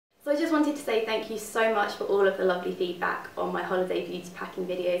wanted to say thank you so much for all of the lovely feedback on my holiday beauty packing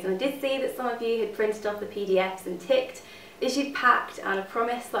videos, and I did see that some of you had printed off the PDFs and ticked as you'd packed, and I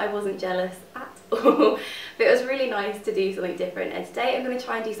promise that I wasn't jealous at all. But it was really nice to do something different, and today I'm going to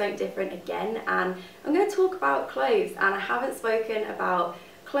try and do something different again, and I'm going to talk about clothes. And I haven't spoken about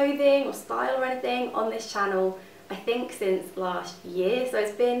clothing or style or anything on this channel I think since last year, so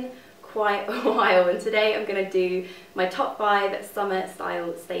it's been quite a while, and today I'm going to do my top 5 summer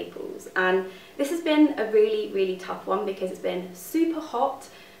style staples. And this has been a really tough one because it's been super hot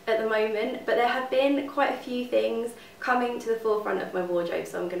at the moment, but there have been quite a few things coming to the forefront of my wardrobe,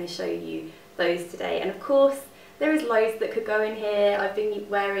 so I'm going to show you those today. And of course there is loads that could go in here. I've been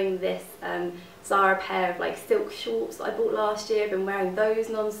wearing this Zara pair of like silk shorts that I bought last year. I've been wearing those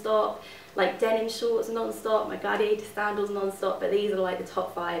non-stop, like denim shorts non-stop, my gladiator sandals non-stop, but these are like the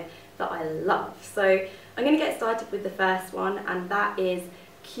top 5 that I love. So I'm going to get started with the first one, and that is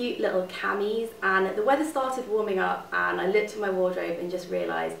cute little camis. And the weather started warming up and I looked at my wardrobe and just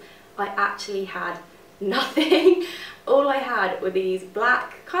realised I actually had nothing. All I had were these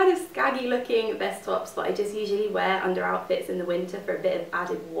black kind of scaggy looking vest tops that I just usually wear under outfits in the winter for a bit of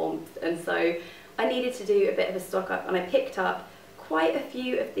added warmth, and so I needed to do a bit of a stock up, and I picked up quite a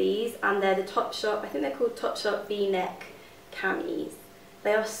few of these, and they're the Topshop, I think they're called Topshop V-neck camis.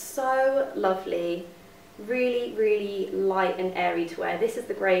 They are so lovely, really light and airy to wear. This is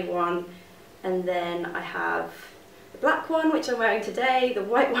the grey one, and then I have the black one which I'm wearing today, the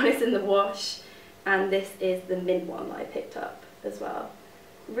white one is in the wash, and this is the mint one that I picked up as well.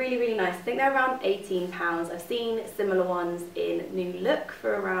 Really nice. I think they're around £18. I've seen similar ones in New Look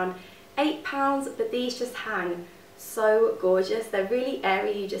for around £8, but these just hang so gorgeous. They're really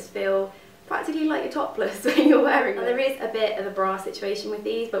airy, you just feel practically like you're topless when you're wearing them. And there is a bit of a bra situation with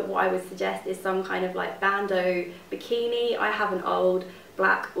these, but what I would suggest is some kind of like bandeau bikini. I have an old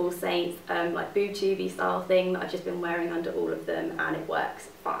black All Saints like boob tubey style thing that I've just been wearing under all of them, and it works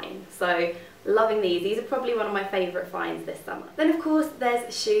fine. So loving these. These are probably one of my favourite finds this summer. Then of course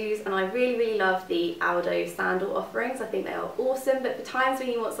there's shoes, and I really love the Aldo sandal offerings. I think they are awesome, but for times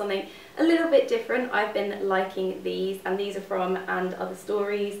when you want something a little bit different, I've been liking these, and these are from And Other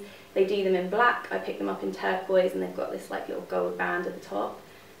Stories. They do them in black. I picked them up in turquoise, and they've got this like little gold band at the top.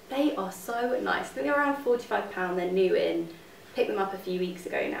 They are so nice. I think they're around £45. They're new in. Picked them up a few weeks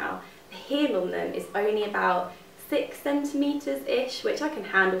ago now. The heel on them is only about 6 centimetres ish, which I can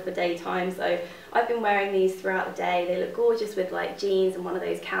handle for daytime, so I've been wearing these throughout the day. They look gorgeous with like jeans and one of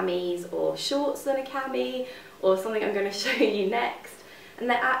those camis, or shorts and a cami, or something I'm going to show you next. And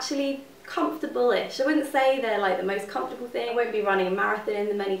they're actually comfortable-ish. I wouldn't say they're like the most comfortable thing. I won't be running a marathon in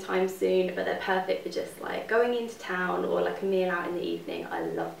them anytime soon, but they're perfect for just like going into town or like a meal out in the evening. I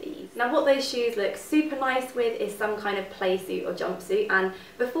love these. Now what those shoes look super nice with is some kind of play suit or jumpsuit, and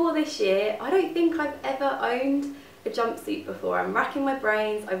before this year I don't think I've ever owned a jumpsuit before. I'm racking my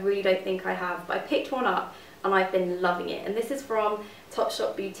brains, I really don't think I have, but I picked one up and I've been loving it. And this is from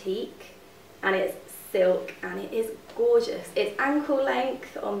Topshop Boutique, and it's silk, and it is gorgeous. It's ankle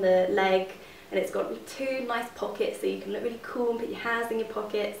length on the leg, and it's got 2 nice pockets so you can look really cool and put your hands in your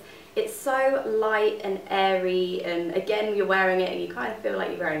pockets. It's so light and airy, and again you're wearing it and you kind of feel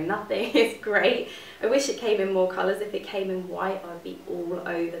like you're wearing nothing. It's great. I wish it came in more colours. If it came in white I'd be all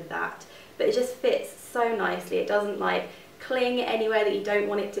over that, but it just fits so nicely. It doesn't like cling anywhere that you don't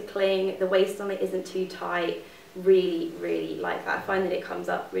want it to cling. The waist on it isn't too tight. Really like that. I find that it comes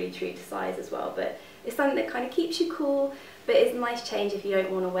up really true to size as well, but it's something that kind of keeps you cool, but it's a nice change if you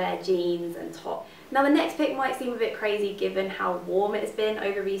don't want to wear jeans and top. Now the next pick might seem a bit crazy given how warm it's been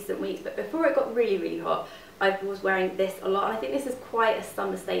over recent weeks, but before it got really hot, I was wearing this a lot, and I think this is quite a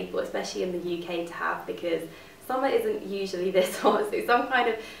summer staple, especially in the UK to have, because summer isn't usually this hot. So some kind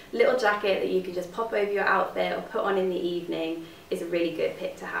of little jacket that you can just pop over your outfit or put on in the evening is a really good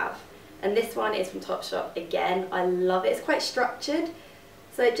pick to have. And this one is from Topshop again. I love it. It's quite structured,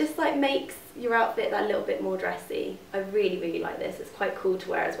 so it just like makes your outfit that little bit more dressy. I really like this. It's quite cool to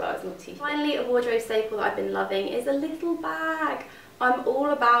wear as well. It's not too... Finally, a wardrobe staple that I've been loving is a little bag. I'm all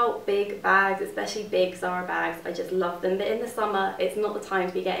about big bags, especially big Zara bags. I just love them, but in the summer it's not the time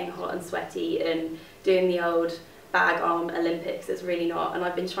to be getting hot and sweaty and doing the old bag arm Olympics. It's really not, and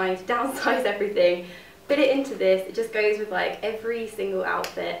I've been trying to downsize everything, fit it into this. It just goes with like every single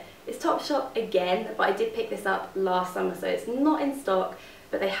outfit. It's Topshop again, but I did pick this up last summer, so it's not in stock,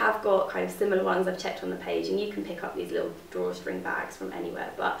 but they have got kind of similar ones. I've checked on the page, and you can pick up these little drawstring bags from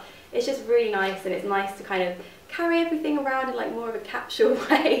anywhere, but it's just really nice, and it's nice to kind of carry everything around in like more of a capsule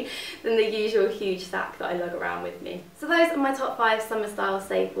way than the usual huge sack that I lug around with me. So those are my top 5 summer style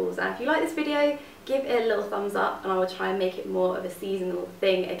staples, and if you like this video, give it a little thumbs up and I will try and make it more of a seasonal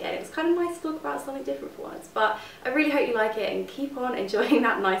thing again. It was kind of nice to talk about something different for once, but I really hope you like it and keep on enjoying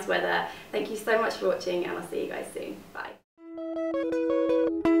that nice weather. Thank you so much for watching and I'll see you guys soon. Bye.